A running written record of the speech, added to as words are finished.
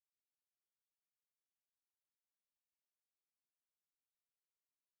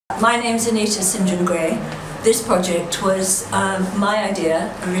My name's Anita Gray. This project was my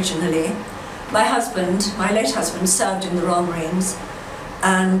idea originally. My husband, my late husband, served in the Royal Marines,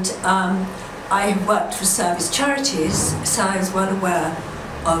 and I worked for service charities, so I was well aware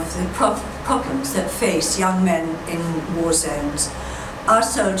of the problems that face young men in war zones. Our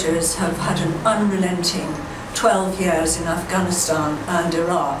soldiers have had an unrelenting 12 years in Afghanistan and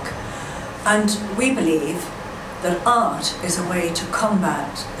Iraq, and we believe that art is a way to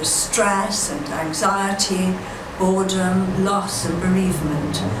combat the stress and anxiety, boredom, loss and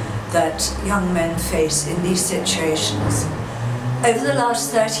bereavement that young men face in these situations. Over the last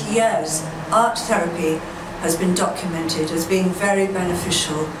 30 years, art therapy has been documented as being very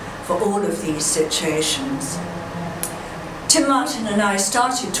beneficial for all of these situations. Tim Martin and I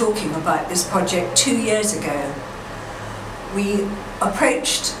started talking about this project 2 years ago. We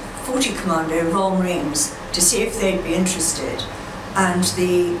approached 40 Commando Royal Marines to see if they'd be interested, and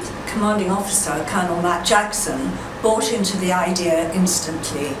the commanding officer, Colonel Matt Jackson, bought into the idea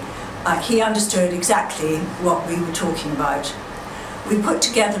instantly. He understood exactly what we were talking about. We put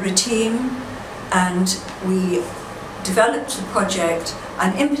together a team and we developed the project,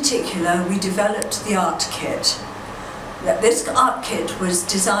 and in particular we developed the art kit. This art kit was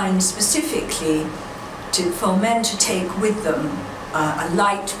designed specifically for men to take with them a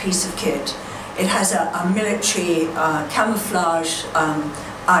light piece of kit. It has a military camouflage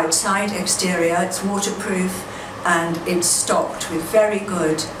outside exterior, it's waterproof, and it's stocked with very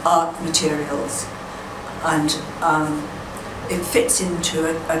good art materials, and it fits into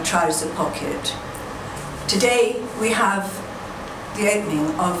a trouser pocket. Today we have the opening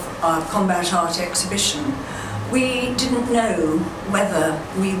of our combat art exhibition. We didn't know whether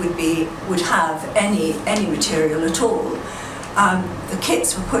we would have any material at all. The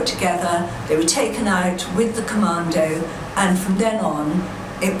kits were put together, they were taken out with the commando, and from then on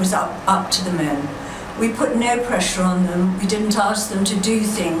it was up to the men. We put no pressure on them, we didn't ask them to do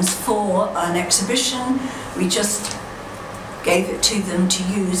things for an exhibition, we just gave it to them to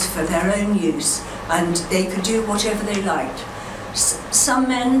use for their own use, and they could do whatever they liked. Some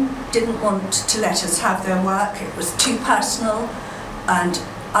men didn't want to let us have their work, it was too personal, and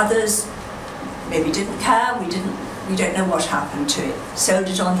others maybe didn't care, we don't know what happened to it. Sold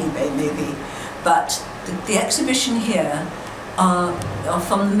it on eBay maybe. But the exhibition here are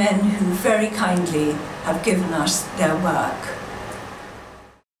from the men who very kindly have given us their work.